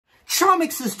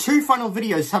Charmx's two final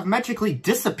videos have magically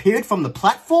disappeared from the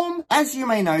platform? As you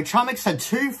may know, Charmx had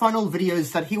two final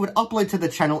videos that he would upload to the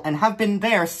channel and have been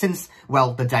there since,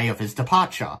 well, the day of his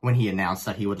departure, when he announced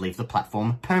that he would leave the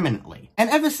platform permanently. And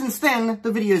ever since then,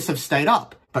 the videos have stayed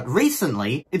up. But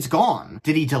recently, it's gone.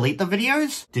 Did he delete the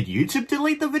videos? Did YouTube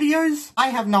delete the videos? I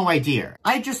have no idea.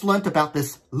 I just learnt about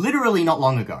this literally not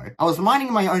long ago. I was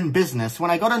minding my own business when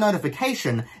I got a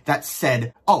notification that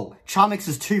said, oh,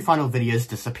 Charmx's two final videos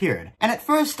disappeared. And at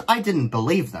first, I didn't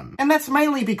believe them. And that's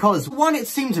mainly because, one, it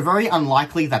seemed very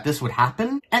unlikely that this would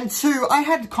happen, and two, I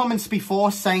had comments before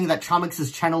saying that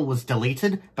Charmx's channel was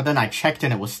deleted, but then I checked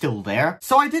and it was still there.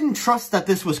 So I didn't trust that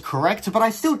this was correct, but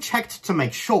I still checked to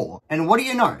make sure. And what do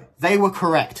you know? They were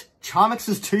correct.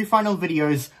 Charmx's two final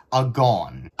videos are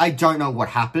gone. I don't know what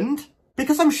happened,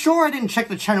 because I'm sure I didn't check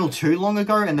the channel too long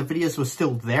ago and the videos were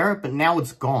still there, but now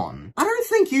it's gone. I don't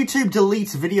think YouTube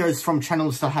deletes videos from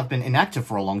channels that have been inactive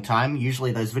for a long time.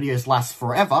 Usually those videos last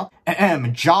forever.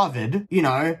 Javid, you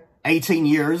know, 18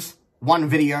 years, one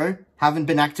video, haven't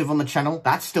been active on the channel,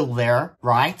 that's still there,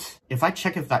 right? If I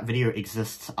check if that video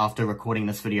exists after recording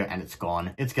this video and it's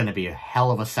gone, it's gonna be a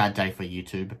hell of a sad day for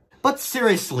YouTube. But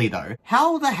seriously though,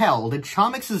 how the hell did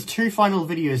Charmx's two final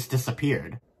videos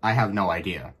disappeared? I have no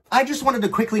idea. I just wanted to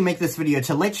quickly make this video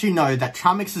to let you know that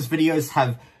Charmx's videos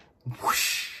have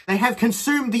whoosh, they have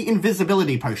consumed the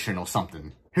invisibility potion or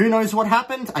something. Who knows what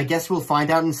happened? I guess we'll find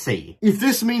out and see. If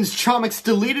this means Charmx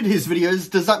deleted his videos,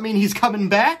 does that mean he's coming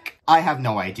back? I have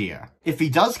no idea. If he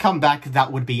does come back,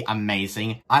 that would be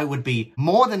amazing. I would be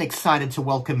more than excited to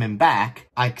welcome him back,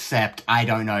 except I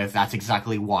don't know if that's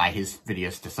exactly why his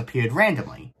videos disappeared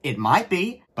randomly. It might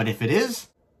be, but if it is,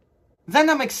 then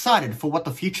I'm excited for what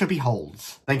the future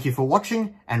beholds. Thank you for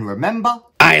watching, and remember,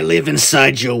 I live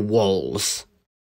inside your walls.